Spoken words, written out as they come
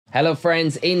Hello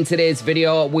friends, in today's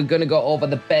video we're going to go over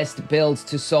the best builds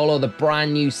to solo the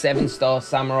brand new 7-star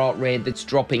Samurott raid that's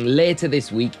dropping later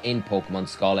this week in Pokemon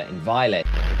Scarlet and Violet.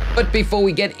 But before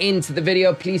we get into the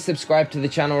video, please subscribe to the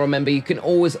channel. Remember, you can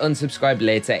always unsubscribe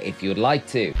later if you would like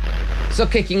to. So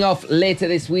kicking off later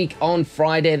this week on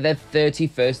Friday the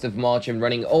 31st of March and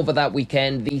running over that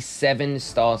weekend, the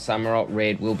 7-star Samurott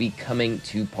raid will be coming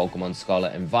to Pokemon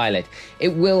Scarlet and Violet.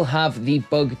 It will have the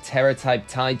Bug Tera type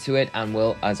tied to it and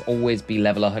will as always be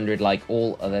level 100 like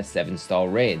all other 7-star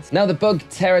raids. Now the Bug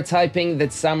Tera typing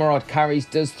that Samurott carries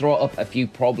does throw up a few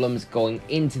problems going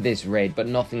into this raid, but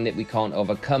nothing that we can't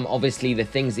overcome. Obviously the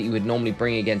things that you would normally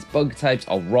bring against bug types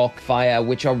are Rock, Fire,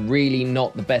 which are really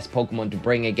not the best Pokemon to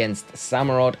bring against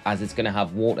Samurott, as it's going to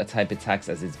have water type attacks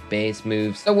as its base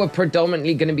moves. So we're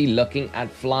predominantly going to be looking at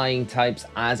flying types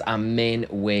as our main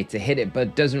way to hit it, but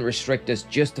it doesn't restrict us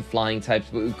just to flying types.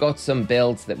 But we've got some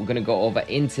builds that we're going to go over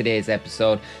in today's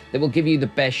episode that will give you the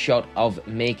best shot of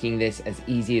making this as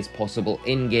easy as possible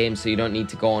in game, so you don't need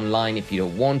to go online if you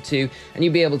don't want to, and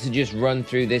you'll be able to just run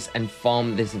through this and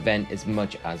farm this event as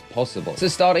much as possible. So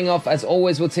starting off, as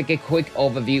always, we'll take a quick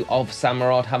overview of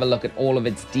Samurott, have a look at all of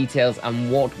its details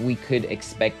and what we could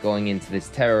expect going into this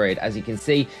Tera raid. As you can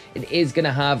see, it is going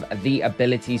to have the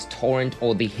abilities Torrent,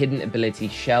 or the hidden ability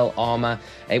Shell Armor.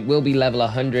 It will be level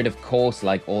 100 of course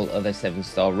like all other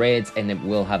 7-star raids, and it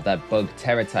will have that Bug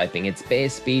Tera typing. Its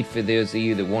base speed, for those of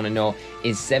you that want to know,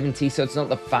 is 70, so it's not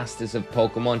the fastest of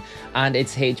Pokemon, and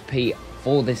its HP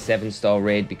for this 7-star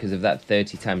raid, because of that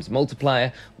 30 times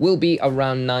multiplier, will be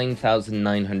around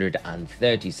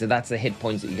 9,930. So that's the hit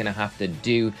points that you're going to have to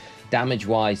do damage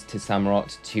wise to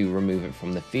Samurott to remove it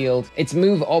from the field. Its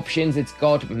move options, it's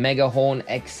got Mega Horn,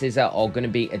 X Scissor are going to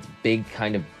be its big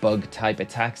kind of bug type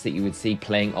attacks that you would see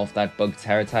playing off that Bug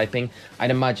Tera typing. I'd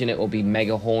imagine it will be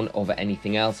Mega Horn over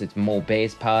anything else. It's more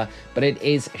base power, but it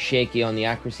is shaky on the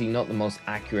accuracy, not the most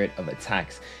accurate of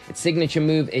attacks. Its signature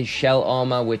move is Shell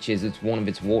Armor, which is one of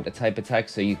its water type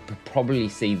attacks, so you could probably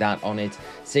see that on it.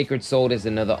 Sacred Sword is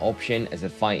another option as a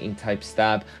fighting type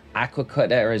stab. Aqua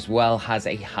Cutter as well has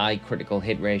a high critical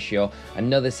hit ratio,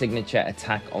 another signature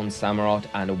attack on Samurott,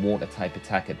 and a water type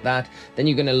attack at that. Then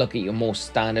you're going to look at your more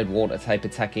standard water type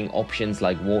attacking options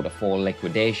like Waterfall,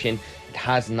 Liquidation. It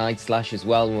has Night Slash as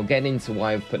well, and we'll get into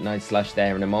why I've put Night Slash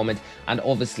there in a moment. And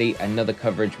obviously another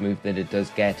coverage move that it does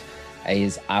get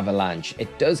is Avalanche.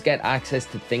 It does get access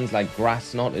to things like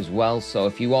Grass Knot as well, so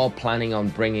if you are planning on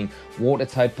bringing water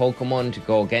type Pokemon to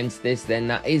go against this, then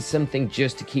that is something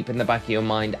just to keep in the back of your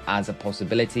mind as a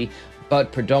possibility.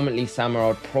 But predominantly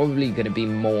Samurott probably going to be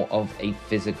more of a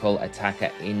physical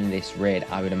attacker in this raid.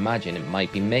 I would imagine it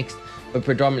might be mixed, but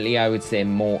predominantly I would say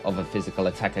more of a physical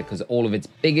attacker, because all of its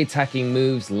big attacking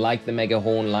moves like the Mega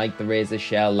Horn, like the Razor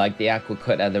Shell, like the Aqua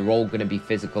Cutter, they're all going to be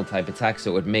physical type attacks,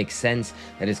 so it would make sense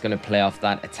that it's going to play off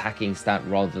that attacking stat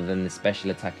rather than the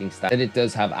special attacking stat that it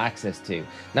does have access to.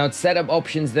 Now its setup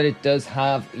options that it does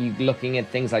have, you're looking at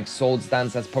things like Swords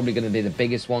Dance. That's probably going to be the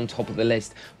biggest one, top of the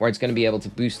list, where it's going to be able to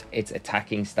boost its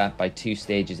attacking stat by 2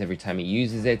 stages every time it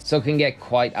uses it, so it can get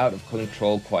quite out of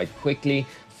control quite quickly.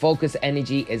 Focus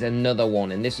Energy is another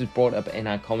one, and this was brought up in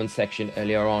our comment section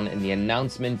earlier on in the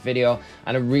announcement video,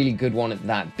 and a really good one at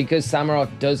that, because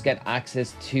Samurott does get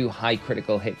access to high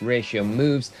critical hit ratio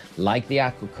moves like the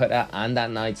Aqua Cutter and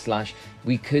that Night Slash.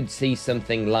 We could see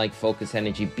something like Focus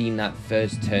Energy being that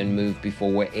first turn move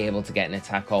before we're able to get an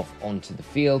attack off onto the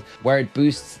field, where it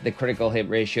boosts the critical hit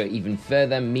ratio even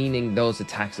further, meaning those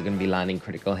attacks are going to be landing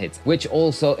critical hits, which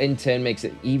also in turn makes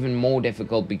it even more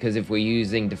difficult, because if we're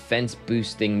using defense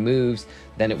boosting moves,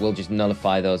 then it will just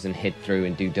nullify those and hit through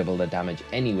and do double the damage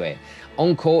anyway.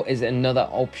 Encore is another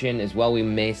option as well we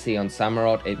may see on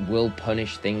Samurott. It will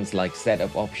punish things like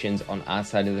setup options on our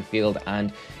side of the field,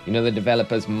 and you know, the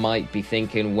developers might be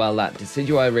thinking, well, that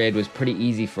Decidueye raid was pretty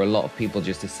easy for a lot of people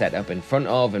just to set up in front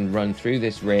of and run through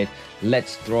this raid.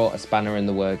 Let's throw a spanner in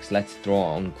the works, let's throw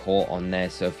Encore on there.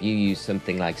 So if you use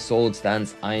something like Swords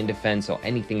Dance, Iron Defense, or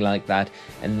anything like that,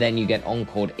 and then you get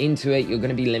Encored into it, you're going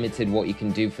to be limited what you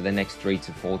can do for the next 3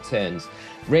 to 4 turns.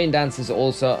 Rain Dance is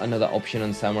also another option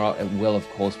on Samurott. It will of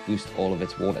course boost all of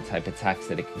its water type attacks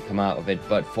that it can come out of it,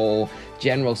 but for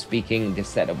general speaking, the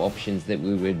setup options that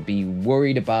we would be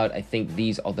worried about, I think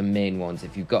these are the main ones.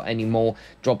 If you've got any more,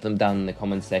 drop them down in the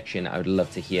comment section. I would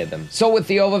love to hear them. So with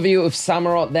the overview of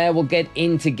Samurott there, we'll get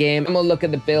into game and we'll look at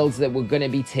the builds that we're going to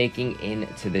be taking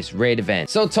into this raid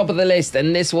event. So top of the list,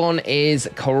 and this one is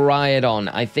Koraidon.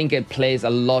 I think it plays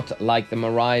a lot like the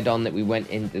Miraidon that we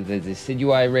went into the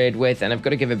Decidueye raid with, and I've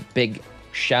got to give a big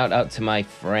shout out to my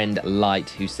friend Light,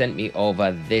 who sent me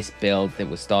over this build that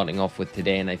we're starting off with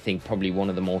today, and I think probably one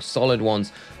of the more solid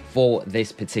ones for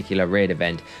this particular raid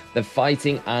event. The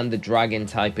fighting and the dragon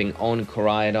typing on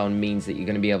Koraidon means that you're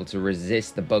going to be able to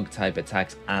resist the bug type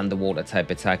attacks and the water type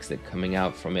attacks that are coming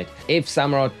out from it. If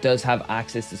SAMUROTT does have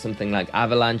access to something like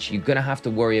Avalanche, you're going to have to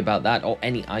worry about that, or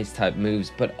any ice type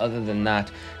moves, but other than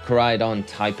that, Koraidon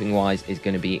typing wise is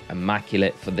going to be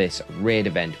immaculate for this raid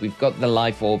event. We've got the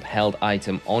life orb held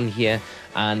item on here,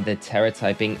 and the Tera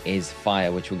typing is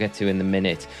fire, which we'll get to in a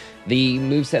minute. The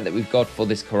moveset that we've got for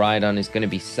this Koraidon is going to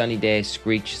be Sunny Day,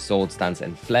 Screech, Sword Stance,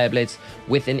 and Flare Blitz,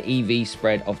 with an EV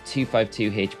spread of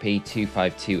 252 HP,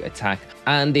 252 attack,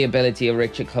 and the ability of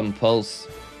Richer Compulse,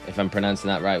 if I'm pronouncing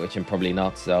that right, which I'm probably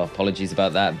not, so apologies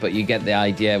about that, but you get the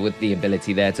idea with the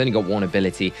ability there. It's only got one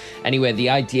ability. Anyway, the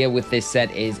idea with this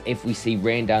set is if we see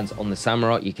Rain Dance on the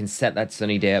SAMUROTT, you can set that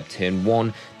Sunny Day up turn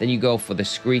 1, then you go for the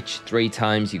Screech 3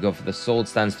 times, you go for the Sword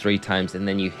Stance 3 times, and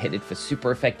then you hit it for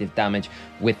super effective damage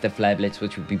with the Flare Blitz,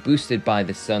 which would be boosted by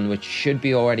the Sun, which should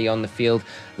be already on the field.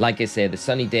 Like I say, the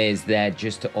Sunny Day is there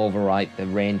just to overwrite the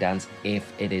Rain Dance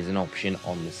if it is an option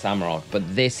on the SAMUROTT.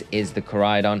 But this is the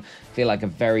Koraidon. Feel like a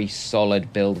very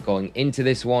solid build going into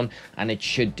this one, and it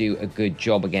should do a good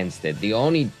job against it. The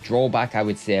only drawback I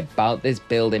would say about this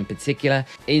build in particular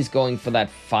is going for that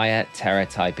fire Tera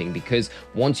typing, because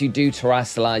once you do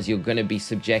terastallize, you're going to be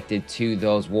subjected to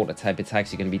those water type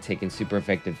attacks. You're going to be taking super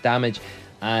effective damage,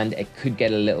 and it could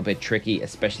get a little bit tricky,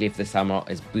 especially if the SAMUROTT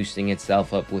is boosting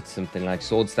itself up with something like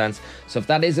Sword Stance. So if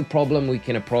that is a problem, we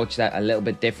can approach that a little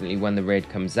bit differently when the raid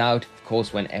comes out. Of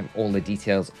course, when all the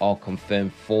details are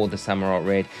confirmed for the SAMUROTT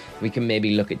raid, we can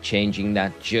maybe look at changing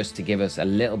that just to give us a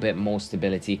little bit more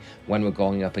stability when we're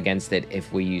going up against it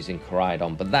if we're using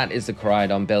Koraidon. But that is the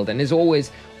Koraidon build, and as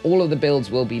always, all of the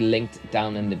builds will be linked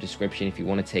down in the description if you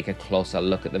want to take a closer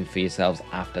look at them for yourselves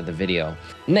after the video.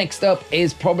 Next up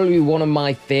is probably one of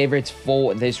my favorites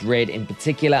for this raid in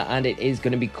particular, and it is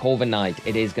going to be Corviknight.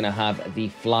 It is going to have the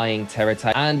flying Tera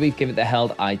type, and we've given it the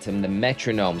held item, the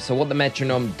Metronome. So what the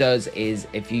Metronome does is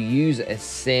if you use a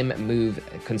sim move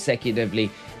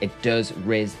consecutively, it does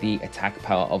raise the attack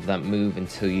power of that move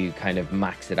until you kind of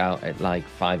max it out at like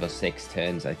 5 or 6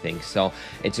 turns, I think. So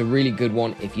it's a really good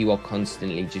one if you are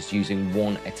constantly just using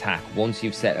one attack. Once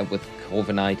you've set up with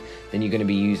Corviknight, then you're going to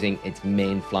be using its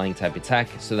main flying type attack,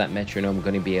 so that Metronome is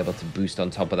going to be able to boost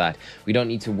on top of that. We don't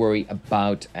need to worry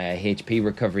about HP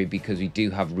recovery because we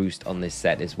do have Roost on this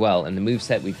set as well, and the move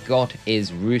set we've got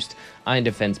is Roost, Iron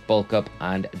Defense, Bulk Up,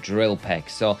 and Drill Peck.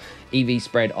 So EV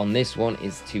spread on this one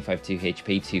is 252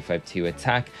 HP, 252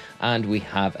 attack, and we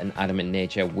have an Adamant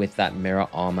Nature with that Mirror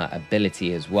Armor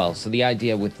ability as well. So the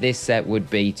idea with this set would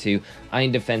be to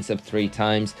Iron Defense up 3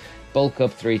 times, bulk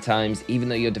up 3 times. Even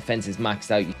though your defense is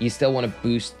maxed out, you still want to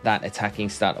boost that attacking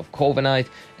stat of Corviknight,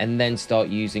 and then start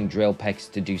using Drill Pecks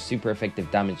to do super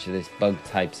effective damage to this bug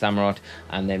type SAMUROTT,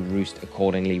 and then Roost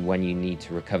accordingly when you need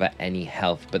to recover any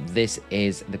health. But this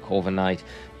is the Corviknight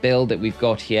build that we've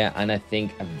got here, and I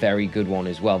think a very good one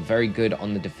as well. Very good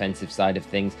on the defensive side of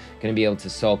things. Going to be able to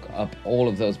soak up all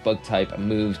of those bug type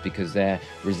moves because they're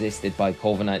resisted by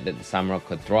Corviknight that the SAMUROTT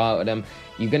could throw out at them.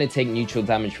 You're going to take neutral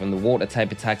damage from the water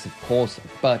type attacks, of course,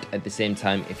 but at the same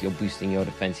time, if you're boosting your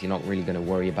defense, you're not really going to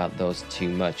worry about those too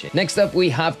much. Next up, we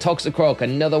have Toxicroak,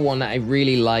 another one that I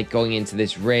really like going into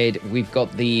this raid. We've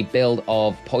got the build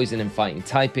of Poison and Fighting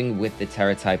typing with the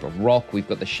Tera type of Rock. We've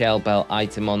got the Shell Bell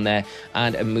item on there,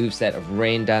 and a moveset of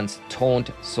Rain Dance,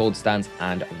 Taunt, Sword Stance,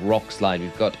 and Rock Slide.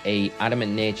 We've got a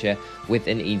Adamant Nature with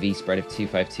an EV spread of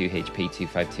 252 HP,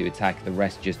 252 attack. The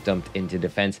rest just dumped into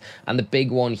defense. And the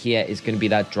big one here is going to be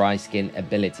that Dry Skin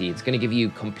ability. It's going to give you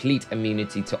complete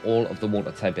immunity to all of the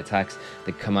water type attacks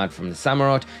that come out from the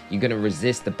SAMUROTT. You're going to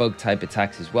resist the bug type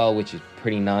attacks as well, which is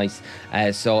pretty nice.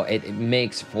 So it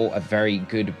makes for a very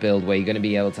good build where you're going to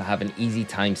be able to have an easy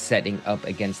time setting up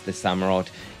against the SAMUROTT.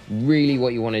 Really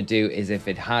what you want to do is if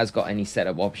it has got any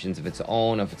setup options of its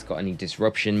own, if it's got any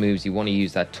disruption moves, you want to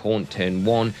use that Taunt turn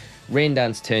 1, Rain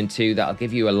Dance turn 2, that'll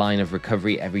give you a line of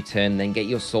recovery every turn, then get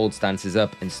your Sword Stances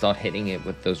up and start hitting it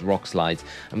with those Rock Slides.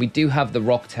 And we do have the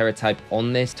Rock Tera type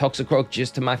on this Toxicroak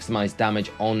just to maximize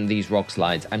damage on these Rock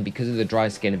Slides, and because of the Dry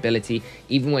Skin ability,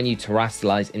 even when you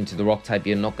terastallize into the Rock type,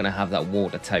 you're not going to have that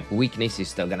Water type weakness, you're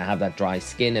still going to have that Dry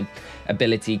Skin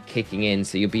ability kicking in,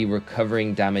 so you'll be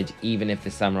recovering damage even if the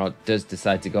SAMUROTT does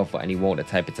decide to go for any Water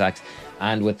type attacks.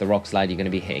 And with the Rock Slide, you're going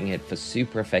to be hitting it for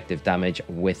super effective damage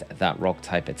with that Rock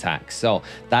type attack. attacks. So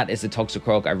that is a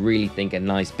Toxicroak. I really think a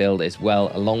nice build as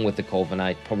well, along with the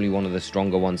Corviknight, probably one of the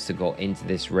stronger ones to go into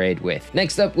this raid with.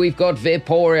 Next up, we've got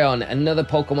Vaporeon, another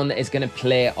Pokemon that is going to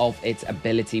play off its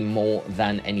ability more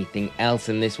than anything else.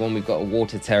 In this one, we've got a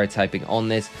Water Tera typing on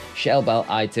this Shell Bell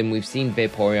item. We've seen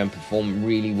Vaporeon perform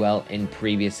really well in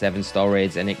previous 7-star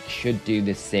raids, and it should do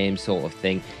the same sort of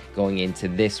thing going into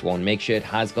this one. Make sure it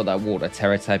has got that Water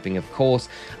Tera typing, of course,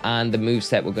 and the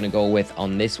moveset we're going to go with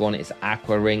on this one is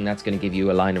Aqua Ring. That's going to give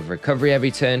you a line of recovery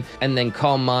every turn, and then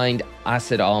Calm Mind,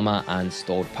 Acid Armor, and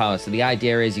Stored Power. So the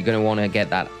idea is you're going to want to get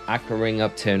that Aqua Ring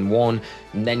up turn 1,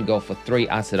 and then go for 3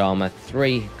 Acid Armor,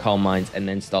 3 Calm Minds, and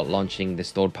then start launching the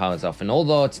Stored Powers off. And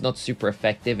although it's not super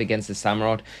effective against the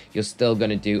Samurott, you're still going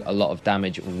to do a lot of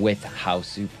damage with how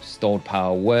Stored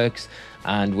Power works.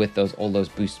 And with all those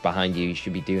boosts behind you, you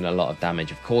should be doing a lot of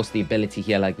damage. Of course, the ability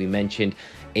here, like we mentioned,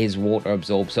 is Water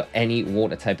Absorb. So any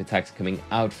water type attacks coming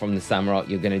out from the Samurott,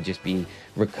 you're going to just be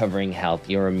recovering health.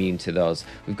 You're immune to those.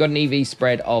 We've got an EV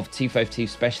spread of 252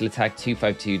 special attack,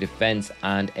 252 defense,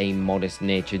 and a modest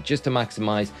nature, just to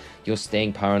maximize your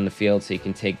staying power on the field, so you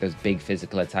can take those big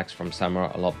physical attacks from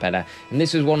Samurott a lot better. And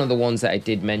this was one of the ones that I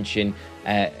did mention.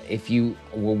 If you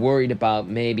were worried about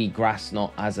maybe Grass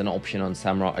Knot as an option on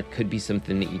Samurott, it could be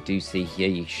something that you do see here.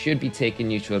 You should be taking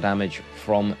neutral damage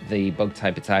from the bug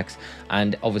type attacks,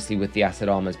 and obviously with the Acid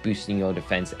Armors boosting your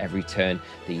defense every turn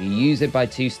that you use it by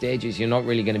 2 stages, you're not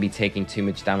really going to be taking too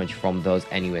much damage from those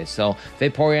anyway. So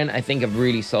Vaporeon, I think, a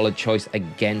really solid choice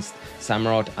against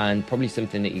Samurott, and probably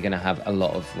something that you're going to have a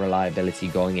lot of reliability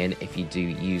going in if you do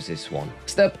use this one.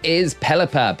 Next up is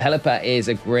Pelipper. Pelipper is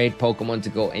a great Pokemon to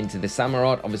go into the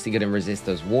Samurott, obviously going to resist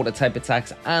those water type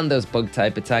attacks and those bug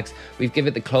type attacks. We've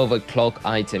given the Cloak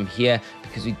item here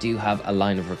because we do have a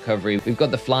line of recovery. We've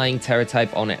got the Flying Terra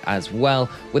type on it as well,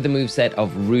 with the moveset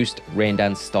of Roost, Rain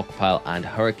Dance, Stockpile, and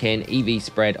Hurricane. EV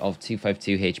spread of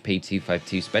 252 HP,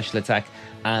 252 special attack,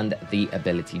 and the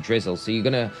ability Drizzle. So you're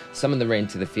going to summon the rain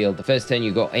to the field the first turn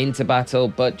you go into battle,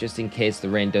 but just in case the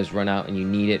rain does run out and you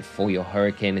need it for your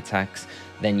Hurricane attacks,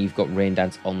 then you've got Rain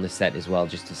Dance on the set as well,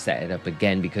 just to set it up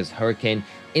again, because Hurricane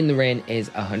in the rain is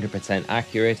 100%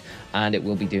 accurate, and it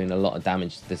will be doing a lot of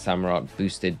damage to the Samurott,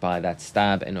 boosted by that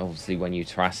stab, and obviously when you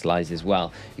terastallize as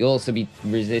well. You'll also be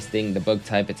resisting the bug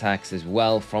type attacks as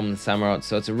well from the Samurott,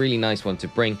 so it's a really nice one to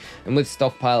bring. And with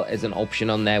Stockpile as an option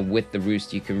on there with the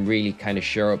Roost, you can really kind of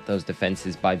shore up those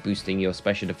defenses by boosting your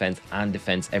special defense and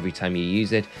defense every time you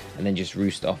use it, and then just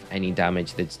roost off any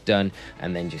damage that's done,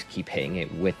 and then just keep hitting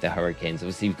it with the Hurricanes.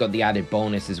 Obviously you've got the added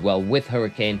bonus as well with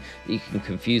Hurricane that you can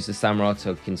confuse the Samurott,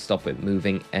 so it can stop it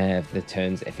moving the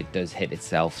turns if it does hit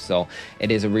itself. So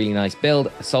it is a really nice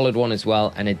build, a solid one as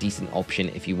well, and a decent option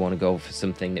if you want to go for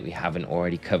something that we haven't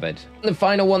already covered. The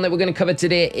final one that we're going to cover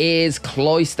today is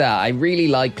Cloyster. I really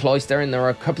like Cloyster, and there are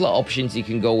a couple of options you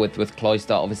can go with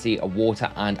Cloyster. Obviously a water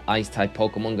and ice type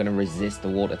Pokemon, going to resist the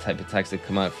water type attacks that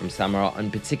come out from Samurott,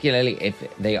 and particularly if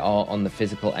they are on the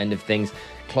physical end of things.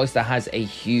 Cloyster has a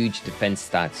huge defense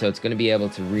stat, so it's going to be able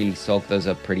to really soak those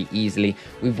up pretty easily.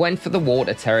 We've went for the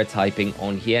Water Terra typing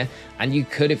on here, and you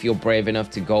could, if you're brave enough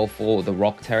to go for the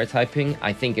Rock Terra typing,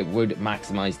 I think it would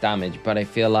maximize damage, but I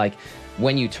feel like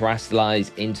when you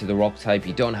terastallize into the rock type,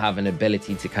 you don't have an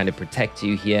ability to kind of protect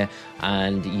you here,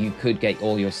 and you could get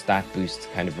all your stat boosts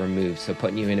kind of removed, so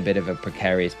putting you in a bit of a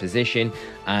precarious position,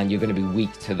 and you're going to be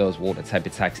weak to those water type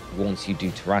attacks once you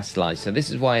do terastallize. So this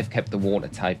is why I've kept the water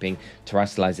typing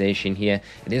terastallization here.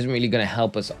 It isn't really going to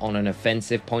help us on an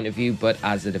offensive point of view, but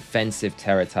as a defensive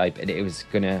Terra type, it was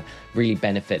going to really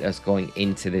benefit us going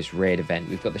into this raid event.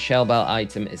 We've got the Shell Bell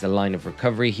item is a line of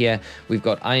recovery here. We've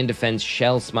got Iron Defense,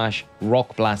 Shell Smash,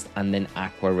 Rock Blast, and then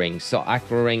Aqua Ring. So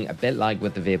Aqua Ring, a bit like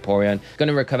with the Vaporeon, going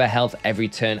to recover health every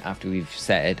turn after we've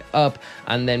set it up.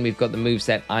 And then we've got the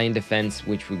moveset Iron Defense,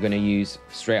 which we're going to use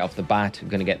straight off the bat. We're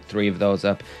going to get 3 of those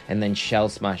up, and then Shell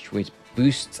Smash, which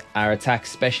boosts our attack,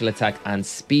 special attack, and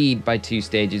speed by 2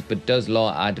 stages, but does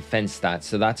lower our defense stats.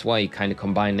 So that's why you kind of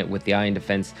combine it with the Iron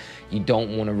Defense. You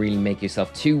don't want to really make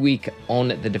yourself too weak on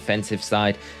the defensive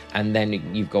side, and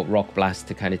then you've got Rock Blast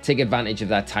to kind of take advantage of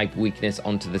that type weakness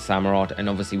onto the Samurott. And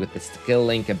obviously with the Skill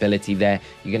Link ability there,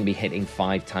 you're going to be hitting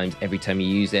 5 times every time you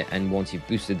use it, and once you've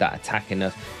boosted that attack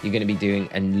enough, you're going to be doing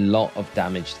a lot of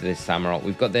damage to this Samurott.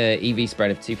 We've got the EV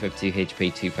spread of 252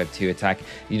 HP, 252 attack.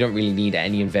 You don't really need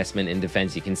any investment in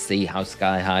defense. You can see how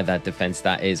sky high that defense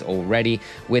stat is already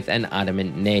with an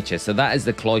Adamant Nature. So that is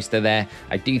the Cloyster there.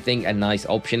 I do think a nice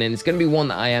option, and it's going to be one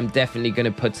that I am definitely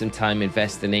going to put some time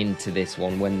investing into this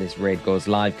one when this raid goes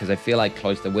live, because I feel like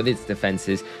Cloyster with its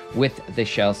defenses, with the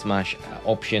Shell Smash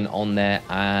option on there,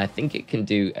 I think it can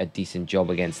do a decent job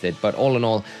against it. But all in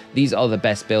all, these are the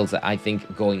best builds that I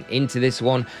think going into this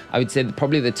one. I would say that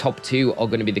probably the top two are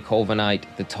going to be the Corviknight,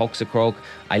 the Toxicroak.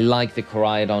 I like the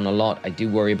Koraidon a lot. I do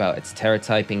worry about its Terra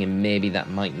typing, and maybe that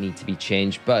might need to be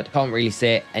changed, but can't really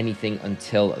say anything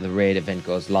until the raid event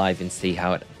goes live and see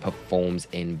how it performs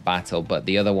in battle. But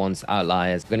the other ones,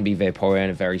 outliers, going to be Vaporeon,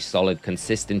 a very solid,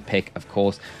 consistent pick, of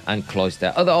course, and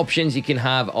Cloyster. Other options you can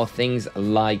have are things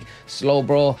like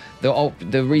Slowbro.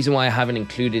 The reason why I haven't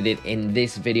included it in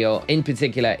this video in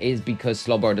particular is because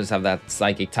Slowbro does have that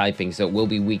psychic typing, so it will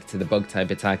be weak to the bug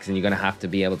type attacks, and you're going to have to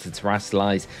be able to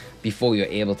terastallize before you're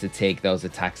able to take those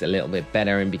attacks a little bit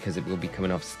better, and because it will be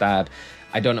coming off stab,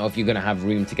 I don't know if you're going to have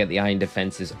room to get the iron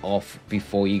defenses off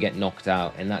before you get knocked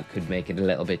out, and that could make it a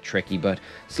little bit tricky. But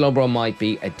Slowbro might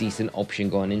be a decent option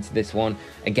going into this one.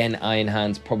 Again, Iron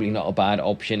Hand's probably not a bad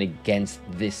option against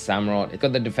this Samurott. It's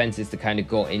got the defenses to kind of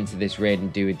go into this raid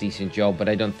and do a decent job, but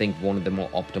I don't think one of the more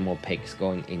optimal picks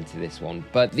going into this one.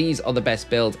 But these are the best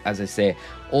builds. As I say,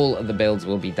 all of the builds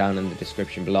will be down in the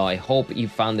description below. I hope you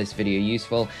found this video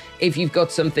useful. If you've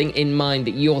got something in mind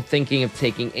that you're thinking of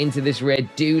taking into this raid,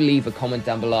 do leave a comment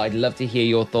down below. I'd love to hear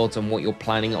your thoughts on what you're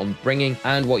planning on bringing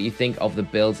and what you think of the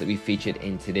builds that we featured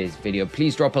in today's video.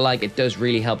 Please drop a like. It does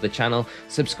really help the channel.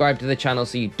 Subscribe to the channel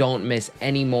so you don't miss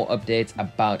any more updates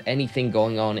about anything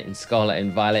going on in Scarlet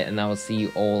and Violet, and I will see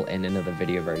you all in another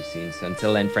video very soon. So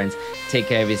until then, friends, take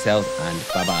care of yourselves, and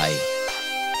bye-bye.